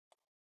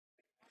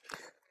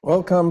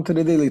Welcome to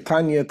the Daily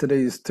Tanya.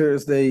 Today is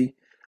Thursday,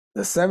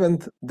 the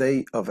 7th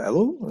day of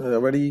Elul.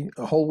 Already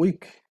a whole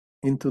week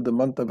into the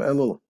month of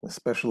Elul, a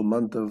special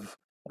month of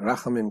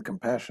Rachamim,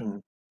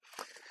 compassion.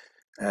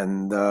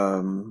 And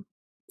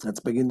let's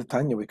begin the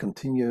Tanya. We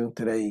continue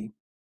today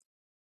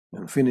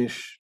and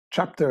finish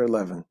chapter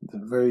 11,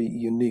 the very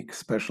unique,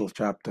 special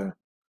chapter,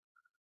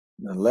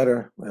 the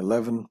letter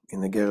 11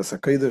 in Agert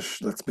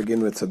HaKodesh. Let's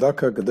begin with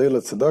Tzedakah,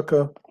 Gedele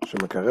Tzedakah,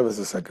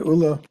 Shemakareves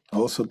Geula.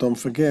 Also, don't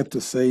forget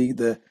to say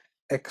the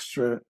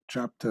extra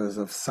chapters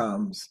of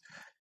Psalms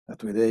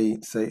that we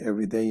say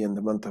every day in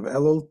the month of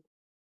Elul.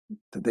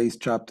 Today's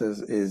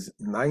chapters is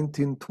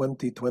 19,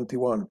 20,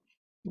 21.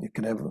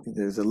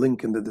 There's a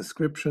link in the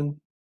description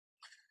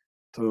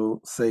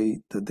to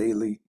say the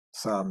daily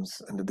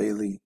Psalms and the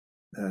daily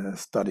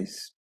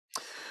studies.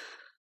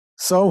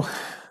 So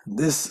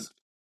this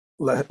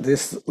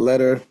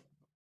letter,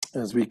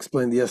 as we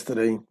explained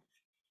yesterday,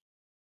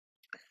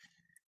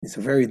 is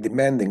a very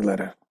demanding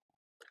letter.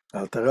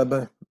 Alter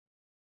Rebbe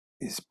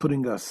is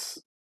putting us,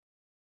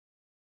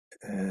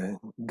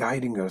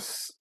 guiding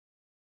us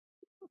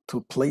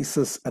to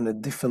places on a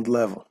different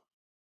level,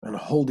 on a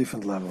whole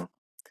different level,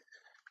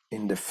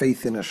 in the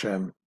faith in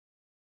Hashem.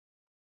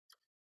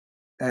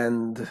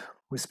 And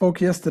we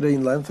spoke yesterday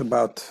in length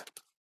about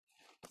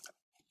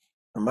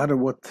no matter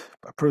what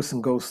a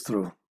person goes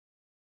through,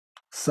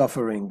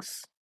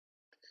 sufferings,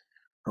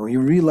 and when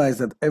you realize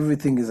that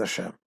everything is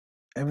Hashem,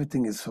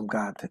 everything is from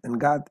God, and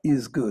God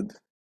is good,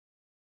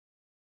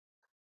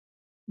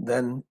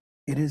 then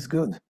it is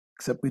good,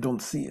 except we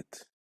don't see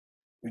it.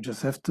 We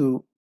just have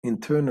to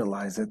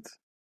internalize it,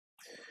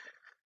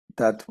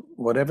 that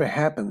whatever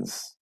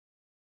happens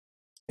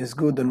is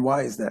good. And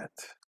why is that?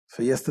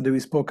 So yesterday we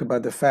spoke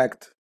about the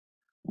fact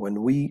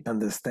when we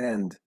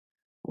understand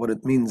what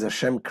it means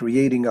Hashem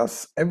creating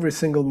us every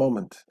single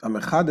moment.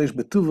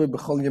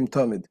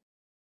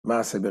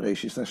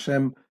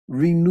 Hashem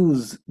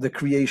renews the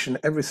creation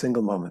every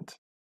single moment.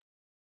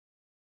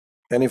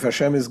 And if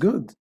Hashem is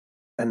good,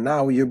 and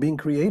now you're being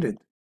created,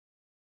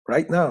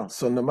 right now,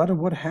 so no matter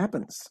what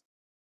happens,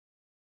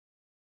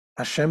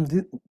 Hashem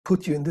did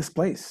put you in this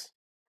place.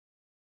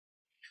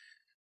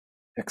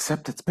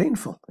 Except it's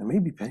painful, it may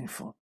be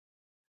painful.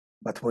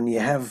 But when you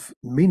have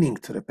meaning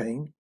to the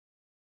pain,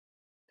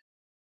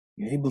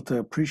 you're able to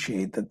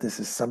appreciate that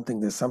there's something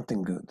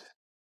good.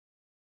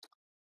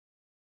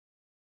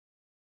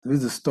 There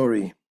is a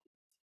story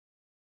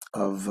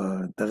of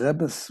the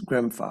Rebbe's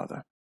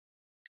grandfather,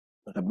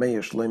 Rabbi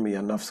Shlomo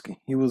Zalman Cohen.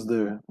 He was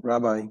the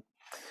rabbi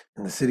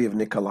in the city of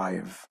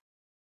Nikolaev.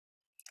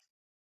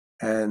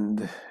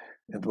 And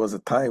it was a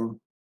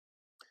time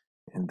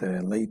in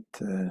the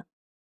late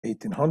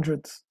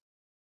 1800s,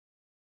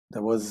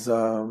 there was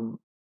a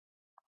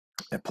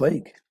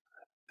plague.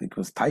 I think it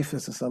was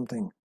typhus or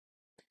something.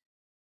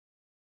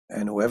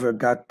 And whoever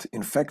got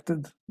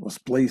infected was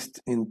placed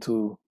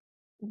into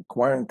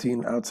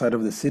quarantine outside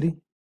of the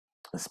city,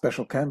 a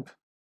special camp.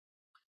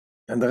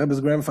 And the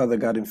Rebbe's grandfather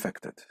got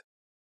infected.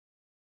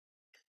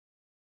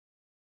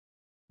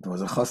 There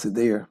was a chassid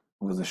there,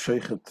 who was a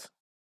sheikhet,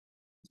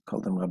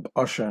 called him Rabbi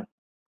Osher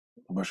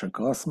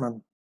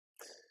Grossman.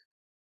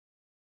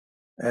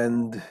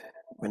 And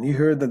when he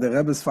heard that the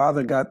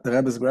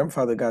Rebbe's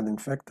grandfather got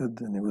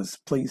infected and he was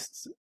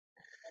placed,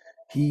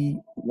 he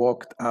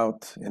walked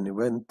out and he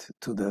went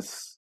to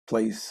this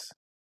place,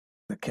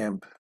 the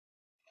camp,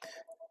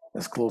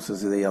 as close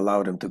as they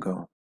allowed him to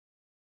go.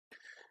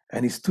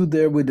 And he stood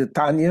there with the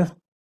Tanya,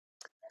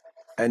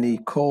 and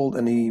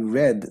he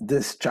read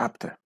this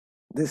chapter,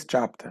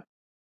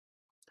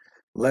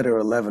 letter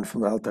 11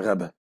 from Alter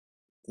Rebbe,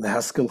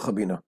 להשכילך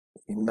בינה.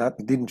 He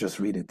didn't just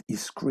read it, he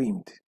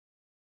screamed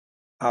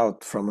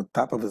out from the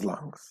top of his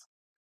lungs.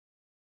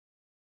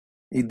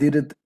 He did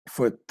it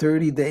for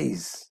 30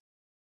 days.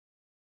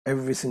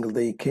 Every single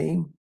day he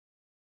came,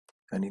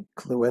 and he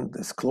went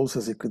as close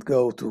as he could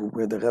go to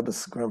where the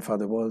Rebbe's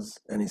grandfather was,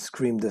 and he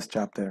screamed this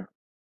chapter.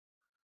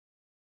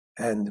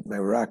 And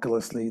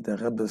miraculously, the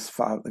Rebbe's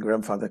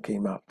grandfather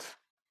came out,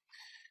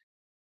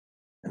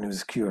 and he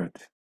was cured,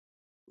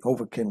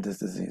 overcame this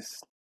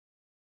disease.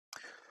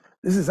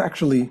 This is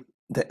actually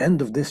the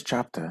end of this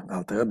chapter.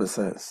 Alter Rebbe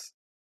says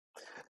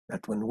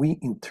that when we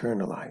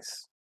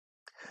internalize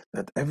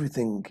that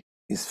everything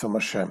is from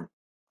Hashem,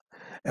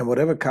 and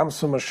whatever comes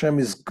from Hashem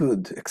is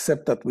good,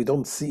 except that we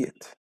don't see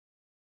it.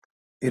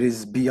 It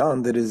is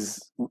beyond. It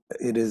is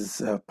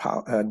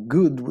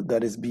good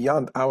that is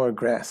beyond our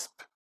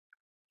grasp.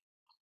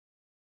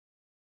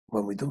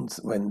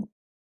 When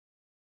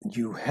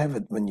you have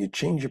it, when you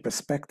change your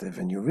perspective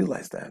and you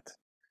realize that,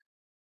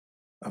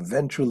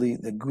 eventually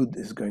the good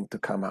is going to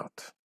come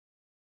out,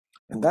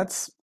 and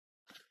that's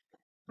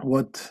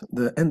what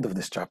the end of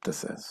this chapter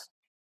says.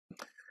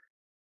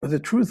 But the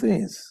truth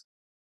is,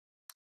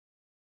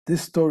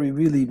 this story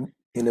really,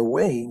 in a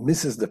way,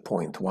 misses the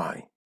point.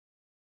 Why?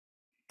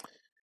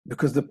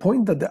 Because the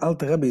point that the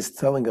Alter Rebbe is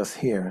telling us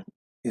here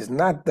is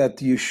not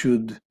that you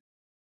should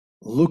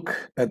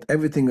look at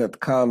everything that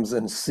comes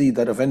and see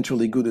that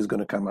eventually good is going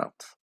to come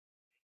out.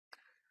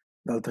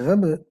 The Alter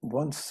Rebbe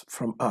wants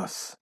from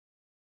us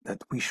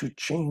that we should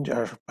change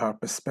our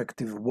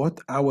perspective, what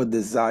our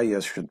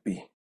desires should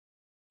be.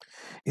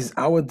 Is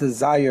our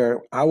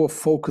desire, our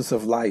focus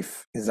of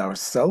life, is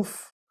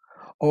ourself,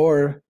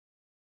 or,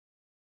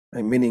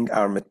 meaning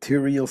our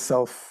material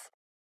self,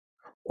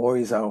 or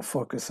is our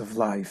focus of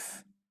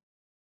life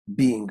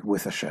being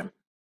with Hashem?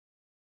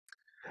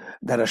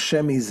 That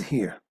Hashem is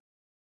here.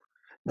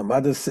 No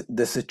matter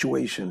the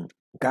situation,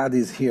 God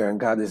is here and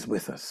God is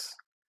with us.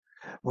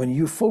 When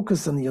you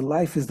focus on your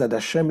life is that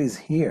Hashem is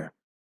here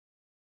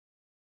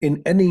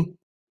in any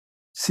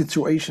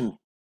situation,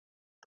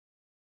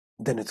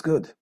 then it's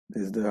good.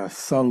 There's the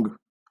song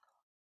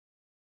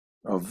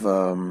of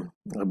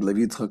Rabbi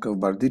Yitzchak of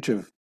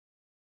Bardichev,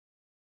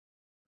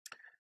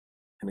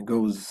 and it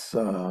goes,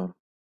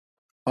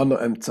 Ano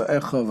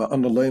emtzaecha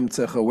va'ano lo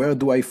emtzecha. Where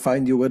do I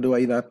find you? Where do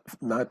I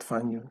not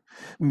find you?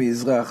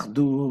 Mizrach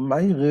du,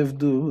 Ma'ariv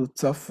du,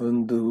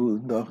 Tzafon du,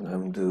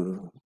 Dorem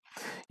du.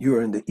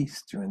 You're in the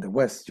east, you're in the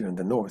west, you're in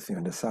the north, you're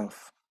in the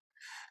south.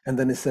 And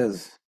then it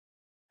says,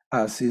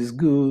 As is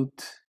good,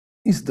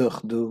 is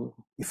doch du.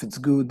 If it's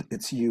good,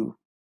 it's you.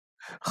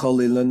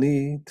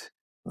 Cholilanit,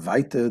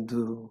 weiter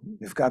du.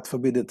 If God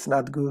forbid it's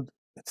not good,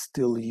 it's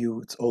still you,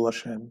 it's all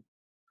Hashem.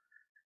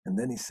 And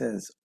then he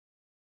says,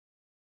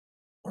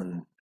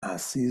 on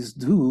as is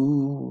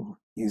du,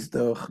 is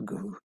doch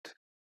good.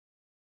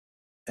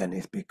 And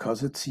if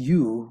because it's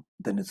you,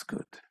 then it's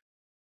good.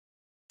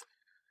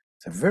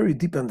 It's a very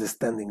deep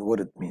understanding of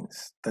what it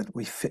means. That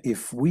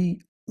if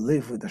we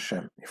live with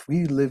Hashem, if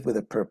we live with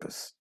a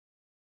purpose,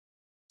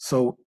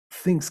 so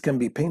things can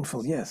be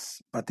painful,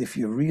 yes, but if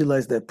you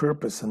realize their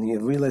purpose and you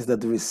realize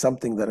that there is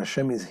something that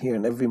Hashem is here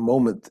and every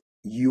moment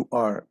you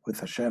are with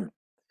Hashem,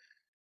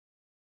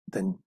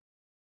 then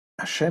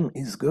Hashem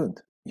is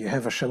good. You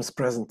have Hashem's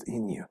presence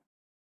in you.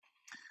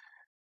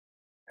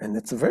 And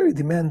it's a very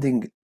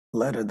demanding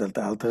letter that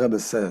the Alter Rebbe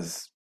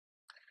says.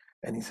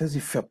 And he says,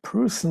 if a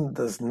person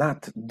does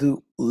not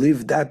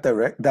live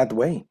that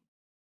way,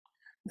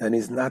 then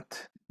he's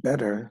not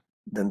better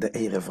than the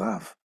Erev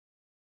Rav.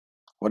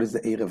 What is the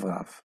Erev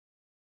Rav?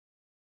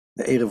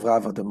 The Erev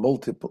Rav are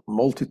the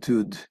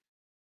multitude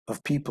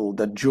of people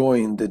that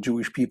joined the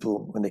Jewish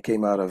people when they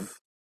came out of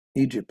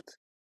Egypt.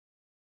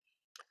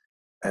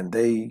 And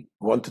they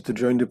wanted to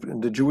join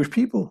the Jewish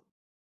people.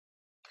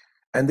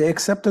 And they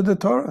accepted the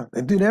Torah.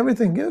 They did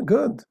everything, yeah,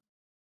 good.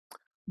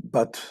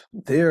 But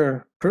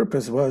their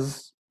purpose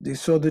was, they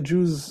saw the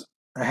Jews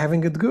are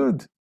having it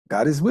good.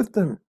 God is with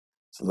them.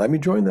 So let me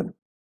join them.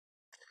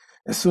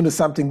 As soon as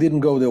something didn't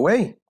go their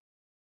way,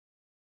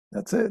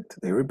 that's it.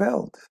 They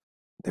rebelled.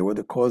 They were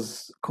the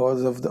cause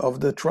of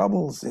the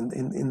troubles in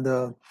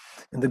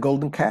the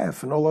golden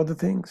calf and all other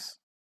things.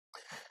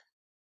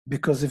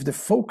 Because if the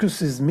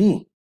focus is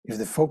me, if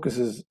the focus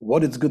is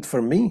what is good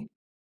for me,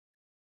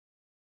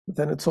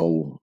 then it's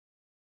all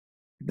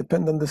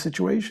depend on the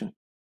situation.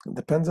 It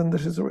depends on the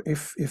situation.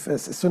 If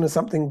as soon as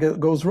something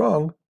goes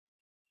wrong,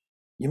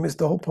 you miss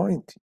the whole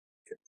point.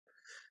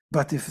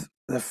 But if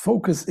the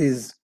focus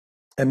is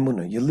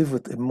emunah, you live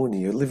with emunah,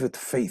 you live with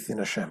faith in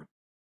Hashem.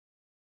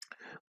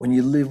 When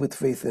you live with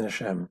faith in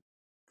Hashem,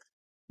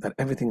 that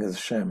everything is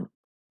Hashem,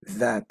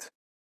 that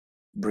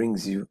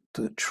brings you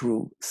to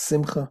true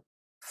simcha,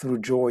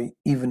 through joy,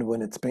 even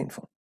when it's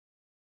painful.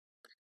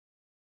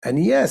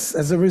 And yes,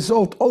 as a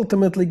result,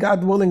 ultimately,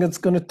 God willing, it's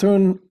going to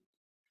turn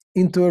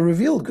into a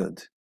revealed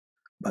good.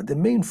 But the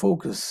main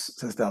focus,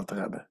 says the Alter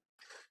Rebbe,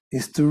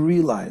 is to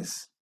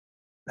realize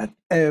that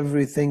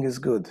everything is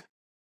good.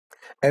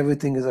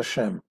 Everything is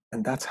Hashem.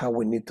 And that's how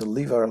we need to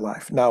live our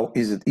life. Now,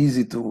 is it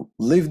easy to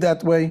live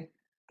that way?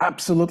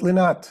 Absolutely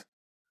not.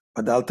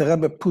 But the Alter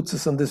Rebbe puts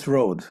us on this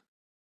road,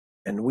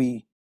 and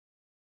we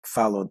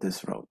follow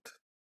this road.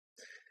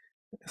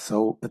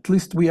 So at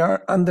least we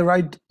are on the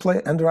right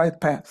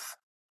path.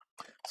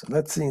 So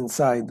let's see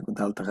inside what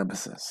the Alter Rebbe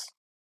says.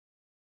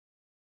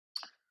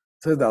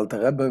 Says the Alter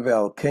Rebbe,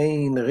 ve'al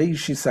kein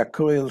reishis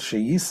hakoel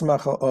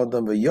sheyismach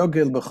ha'odam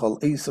ve'yogel b'chol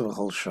eisa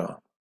v'chol shah.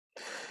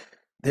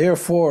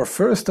 Therefore,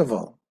 first of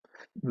all,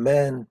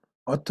 man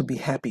ought to be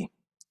happy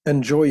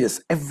and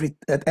joyous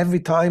at every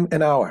time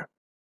and hour.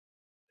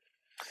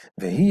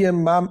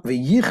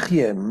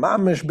 Ve'yichye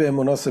mamesh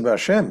be'emunose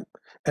b'Hashem,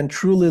 and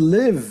truly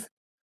live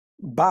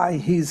by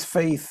his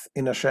faith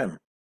in Hashem,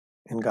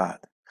 in God.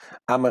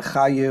 Who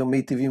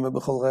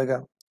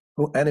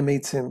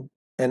animates him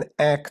and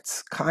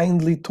acts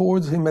kindly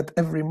towards him at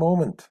every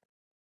moment.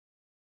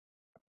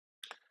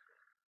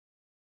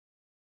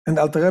 And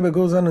Alter Rebbe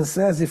goes on and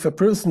says, if a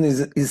person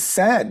is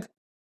sad,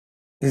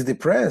 is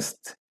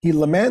depressed, he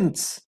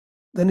laments,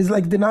 then he's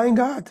like denying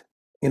God,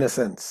 in a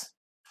sense.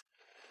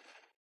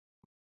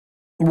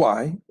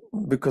 Why?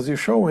 Because you're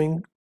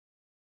saying,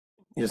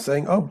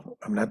 oh,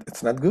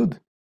 it's not good.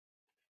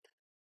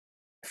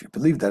 If you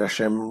believe that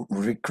Hashem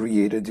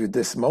recreated you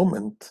this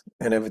moment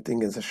and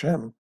everything is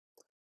Hashem,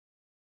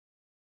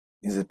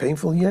 is it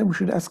painful? Yeah, we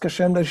should ask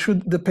Hashem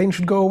that the pain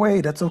should go away.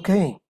 That's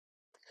okay.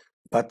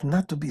 But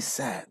not to be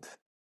sad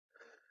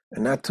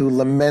and not to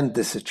lament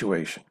the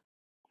situation.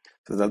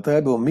 So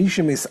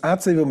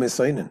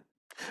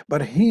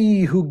But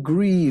he who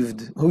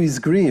is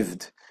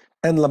grieved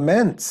and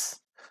laments,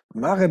 he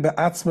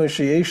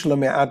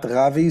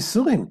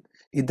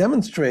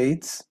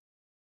demonstrates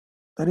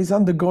that he's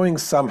undergoing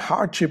some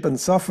hardship and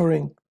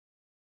suffering,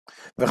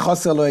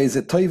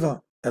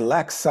 and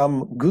lacks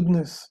some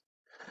goodness.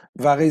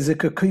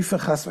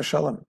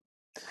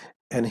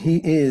 And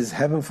he is,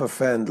 heaven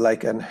forfend,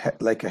 like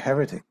a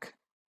heretic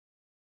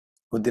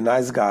who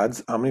denies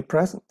God's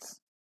omnipresence.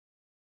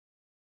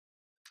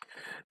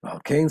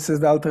 Cain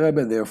says the Alter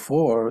Rebbe,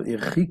 therefore,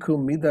 irchiku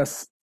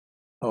midas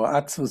or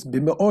atzvus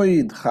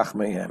b'me'oid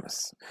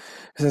chachmeihemes.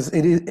 He says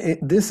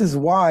this is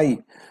why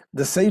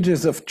the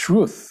sages of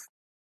truth,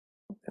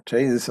 the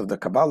sages of the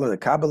Kabbalah, the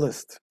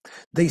Kabbalist,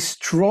 they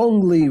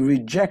strongly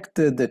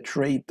rejected the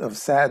trait of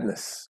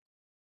sadness,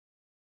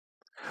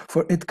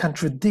 for it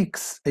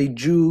contradicts a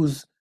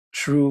Jew's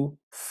true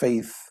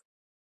faith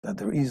that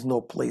there is no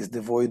place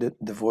devoid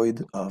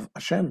of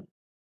Hashem.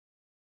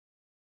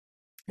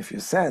 If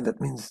you're sad,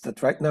 that means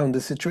that right now in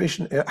this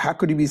situation, how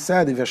could you be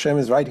sad if Hashem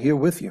is right here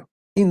with you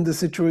in the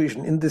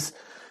situation,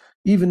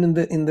 even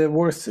in the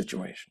worst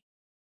situation?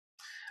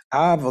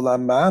 But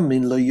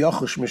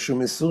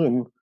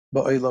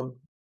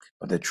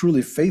the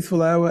truly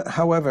faithful,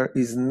 however,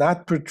 is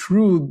not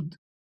perturbed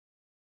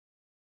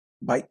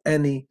by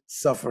any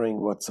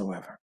suffering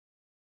whatsoever.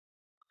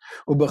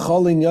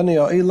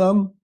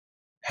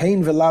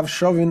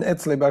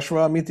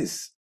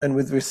 And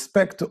with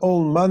respect to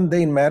all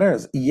mundane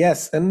matters,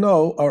 yes and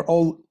no are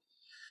all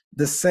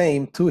the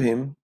same to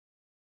him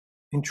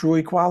in true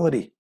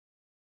equality.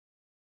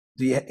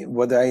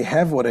 Whether I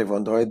have what I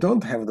want or I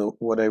don't have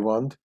what I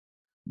want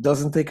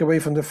doesn't take away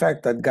from the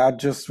fact that God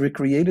just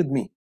recreated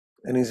me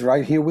and is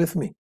right here with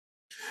me.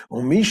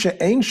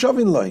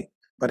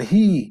 But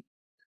he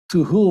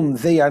to whom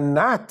they are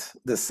not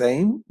the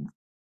same,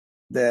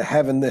 the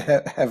have and the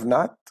have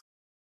not,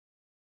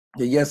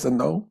 the yes and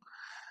no,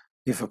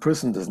 if a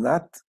person is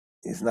not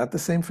the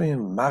same for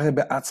him,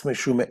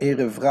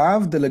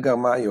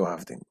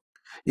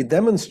 it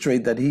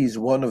demonstrates that he is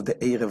one of the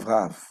Erev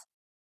Rav,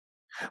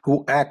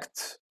 who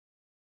act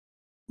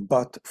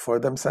but for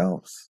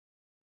themselves.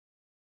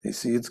 They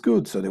see it's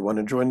good, so they want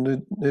to join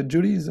the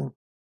Judaism.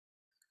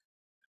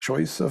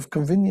 Choice of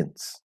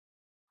convenience.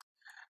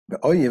 He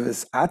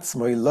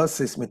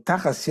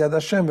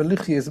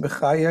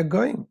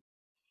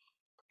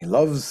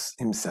loves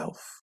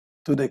himself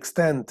to the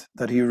extent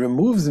that he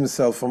removes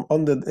himself from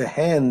under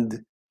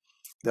the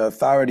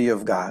authority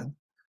of God,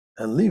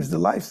 and lives the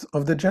life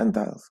of the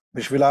Gentiles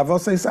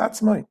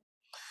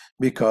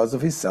because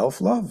of his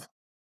self-love.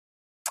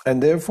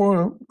 And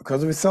therefore,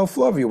 because of his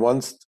self-love, he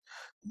wants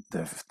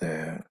the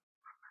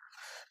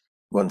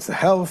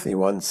health, he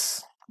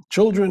wants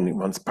children, he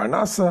wants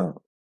parnasa.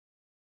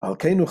 And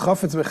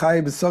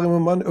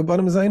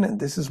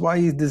this is why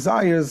he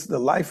desires the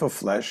life of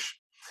flesh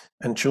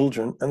and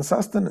children and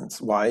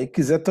sustenance. Why?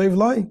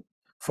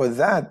 For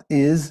that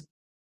is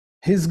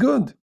his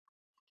good.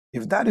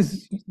 If that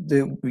is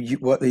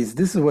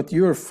this is what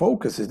your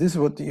focus is, this is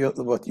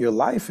what your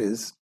life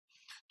is,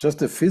 just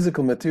the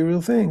physical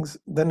material things,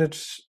 then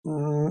it's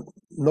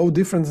no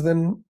difference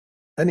than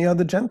any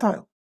other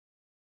Gentile.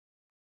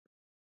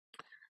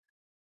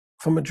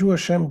 From a Jew,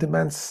 Hashem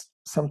demands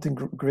something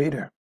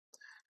greater.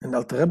 And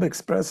Alter Rebbe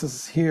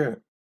expresses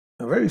here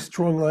a very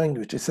strong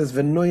language. It says,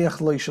 "V'noyach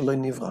lo sheloi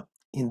nivra."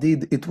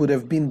 Indeed, it would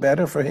have been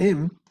better for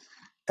him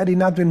had he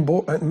not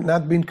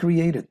been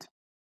created.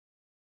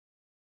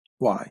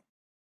 Why?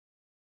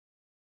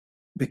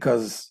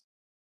 Because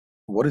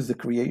what is the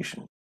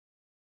creation?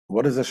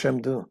 What does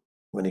Hashem do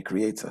when he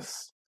creates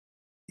us?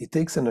 He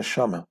takes a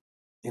neshama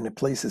and he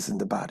places in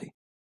the body.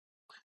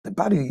 The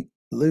body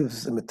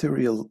lives a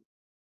material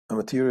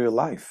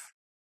life.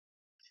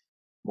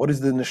 What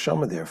is the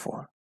neshama there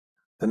for?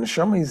 The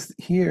neshama is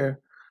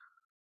here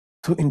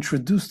to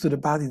introduce to the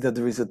body that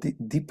there is a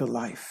deeper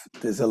life.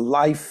 There's a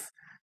life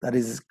that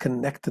is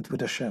connected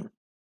with Hashem,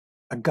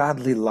 a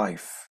godly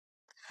life.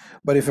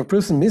 But if a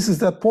person misses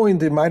that point,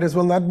 they might as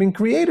well not have been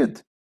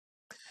created.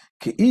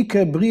 For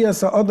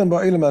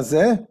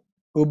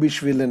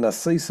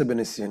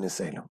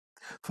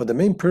the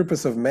main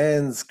purpose of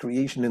man's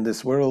creation in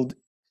this world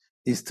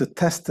is to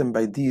test him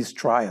by these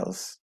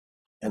trials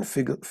and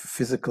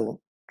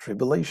physical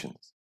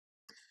tribulations.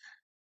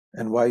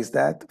 And why is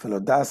that?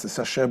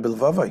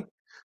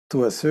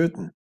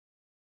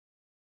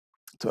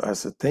 To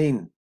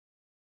ascertain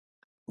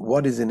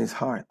what is in his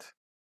heart.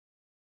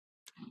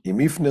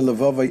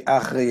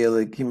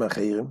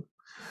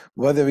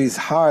 Whether his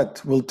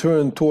heart will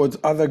turn towards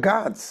other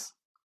gods,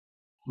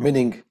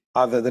 meaning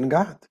other than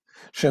God.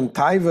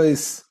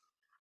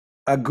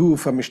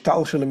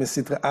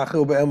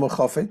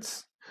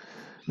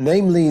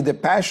 Namely, the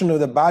passion of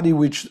the body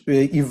which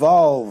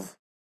evolve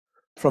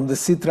from the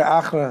Sitra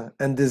Achra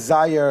and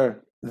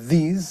desire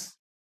these,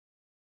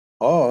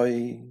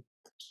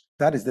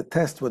 that is the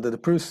test whether the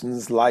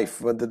person's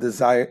life, whether the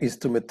desire is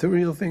to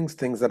material things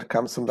that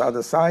comes from the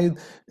other side,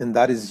 and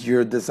that is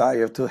your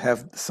desire to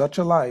have such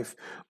a life,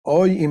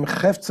 Or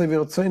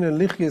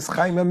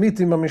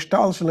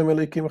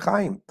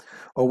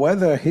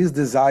whether his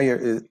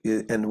desire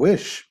and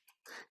wish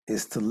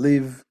is to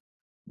live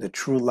the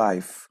true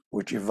life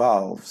which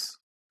evolves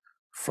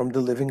from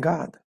the living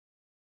God.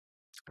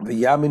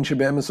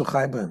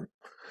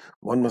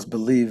 One must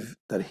believe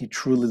that he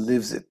truly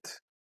lives it,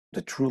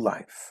 the true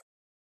life.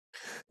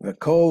 And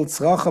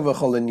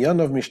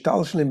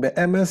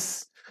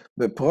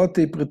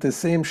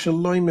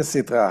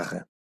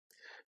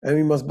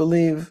we must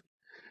believe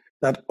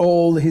that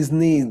all his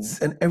needs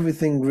and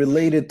everything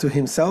related to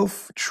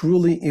himself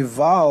truly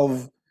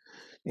evolve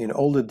in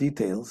all the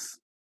details,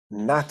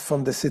 not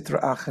from the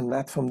sitra achra,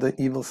 not from the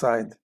evil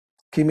side.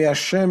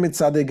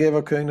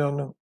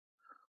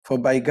 For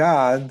by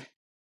God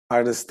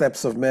are the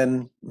steps of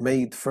men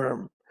made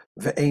firm.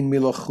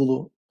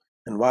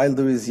 And while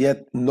there is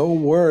yet no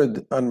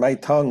word on my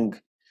tongue,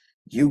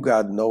 you,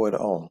 God, know it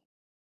all.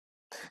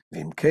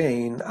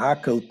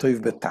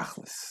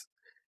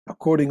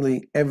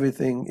 Accordingly,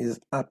 everything is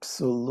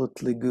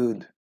absolutely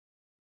good,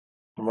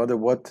 no matter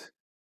what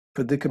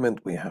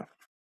predicament we have.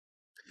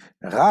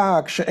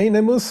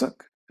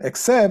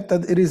 Except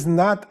that it is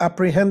not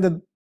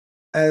apprehended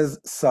as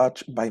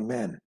such by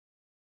men.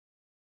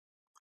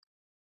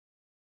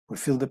 We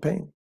feel the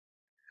pain.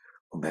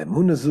 When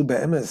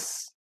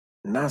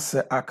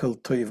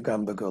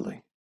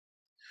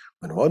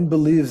one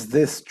believes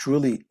this,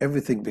 truly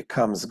everything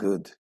becomes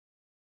good,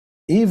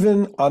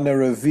 even on a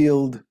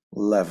revealed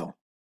level.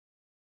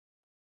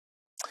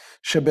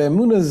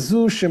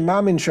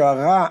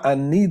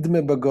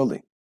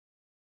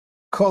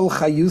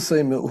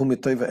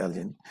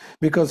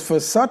 Because for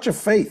such a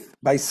faith,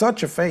 by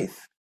such a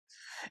faith,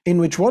 in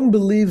which one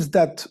believes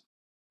that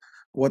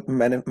what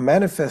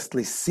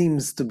manifestly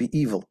seems to be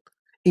evil,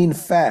 in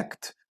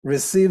fact,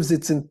 receives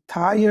its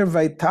entire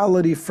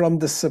vitality from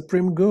the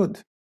supreme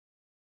good.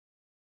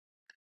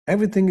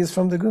 Everything is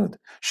from the good.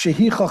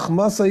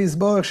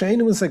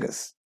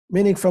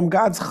 Meaning from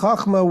God's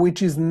chachma,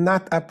 which is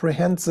not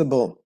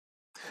apprehensible.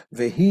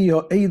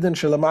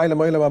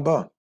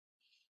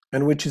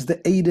 And which is the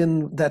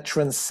Aiden that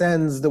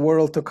transcends the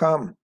world to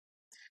come.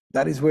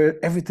 That is where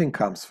everything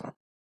comes from.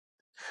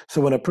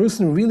 So when a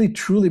person really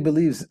truly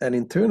believes and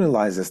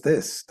internalizes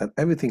this, that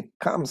everything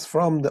comes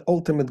from the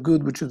ultimate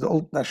good, which is the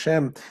ultimate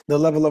Hashem, the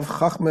level of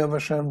Chachma of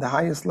Hashem, the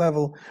highest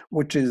level,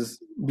 which is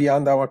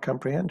beyond our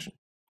comprehension.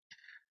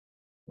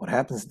 What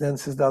happens then,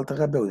 says the Alter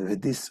Rebbe,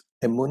 with this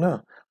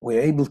emunah,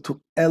 we're able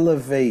to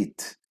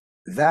elevate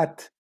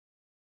that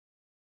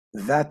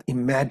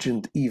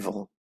imagined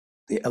evil,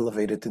 they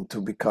elevate it into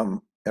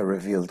become a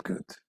revealed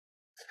good.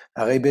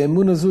 By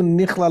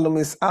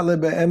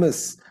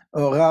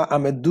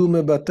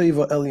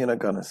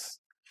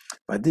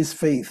this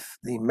faith,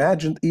 the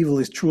imagined evil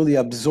is truly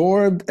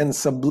absorbed and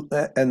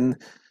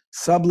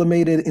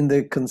sublimated in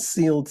the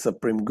concealed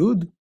supreme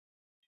good,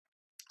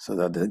 so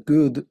that the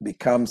good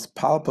becomes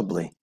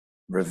palpably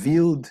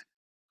revealed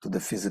to the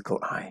physical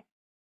eye.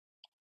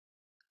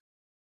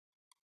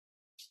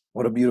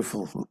 What a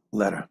beautiful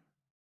letter.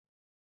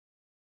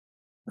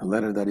 A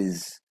letter that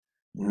is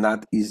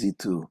not easy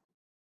to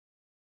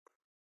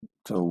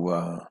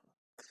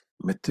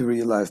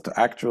materialize, to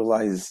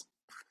actualize,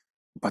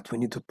 but we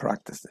need to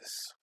practice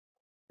this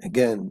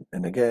again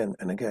and again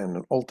and again,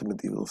 and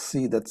ultimately we'll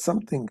see that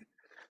something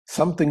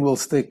will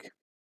stick.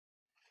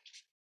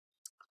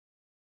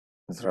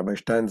 As Rabbi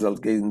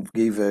Steinsaltz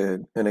gave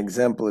an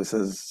example, he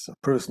says a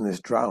person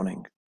is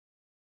drowning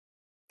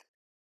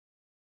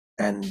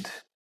and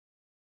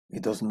he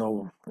doesn't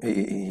know,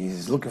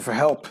 he's looking for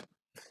help,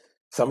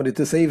 somebody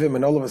to save him,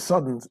 and all of a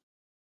sudden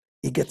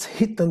he gets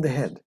hit on the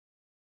head.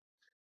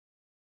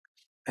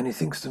 And he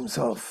thinks to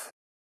himself,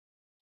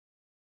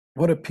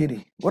 what a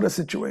pity, what a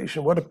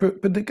situation, what a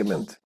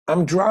predicament.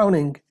 I'm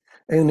drowning,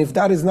 and if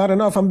that is not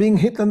enough, I'm being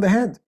hit on the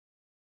head.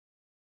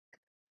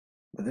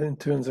 But then he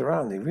turns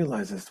around, he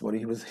realizes what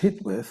he was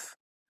hit with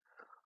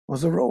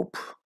was a rope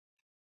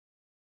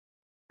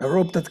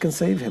that can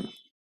save him.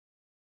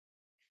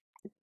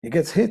 He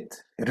gets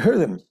hit, it hurt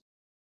him.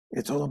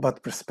 It's all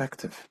about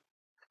perspective.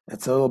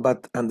 It's all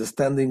about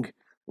understanding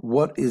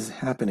what is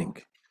happening.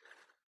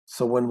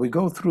 So when we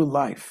go through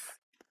life,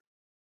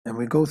 and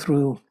we go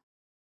through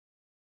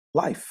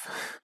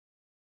life,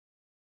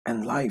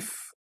 and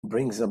life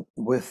brings up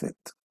with it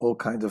all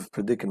kinds of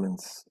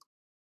predicaments,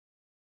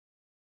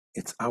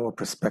 it's our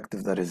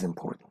perspective that is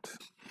important.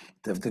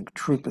 To have the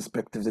true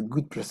perspective, the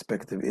good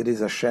perspective. It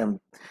is Hashem,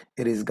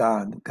 it is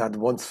God. God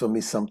wants for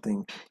me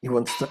something. He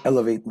wants to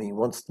elevate me, he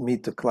wants me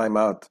to climb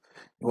out,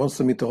 he wants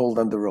me to hold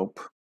on the rope,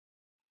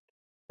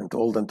 and to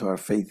hold on to our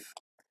faith.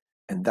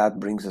 And that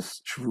brings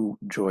us true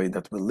joy,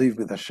 that we live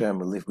with Hashem,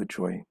 we live with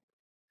joy.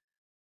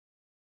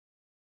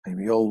 May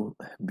we all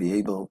be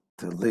able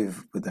to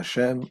live with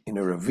Hashem in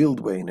a revealed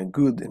way, in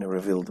a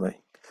revealed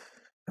way.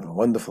 Have a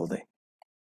wonderful day.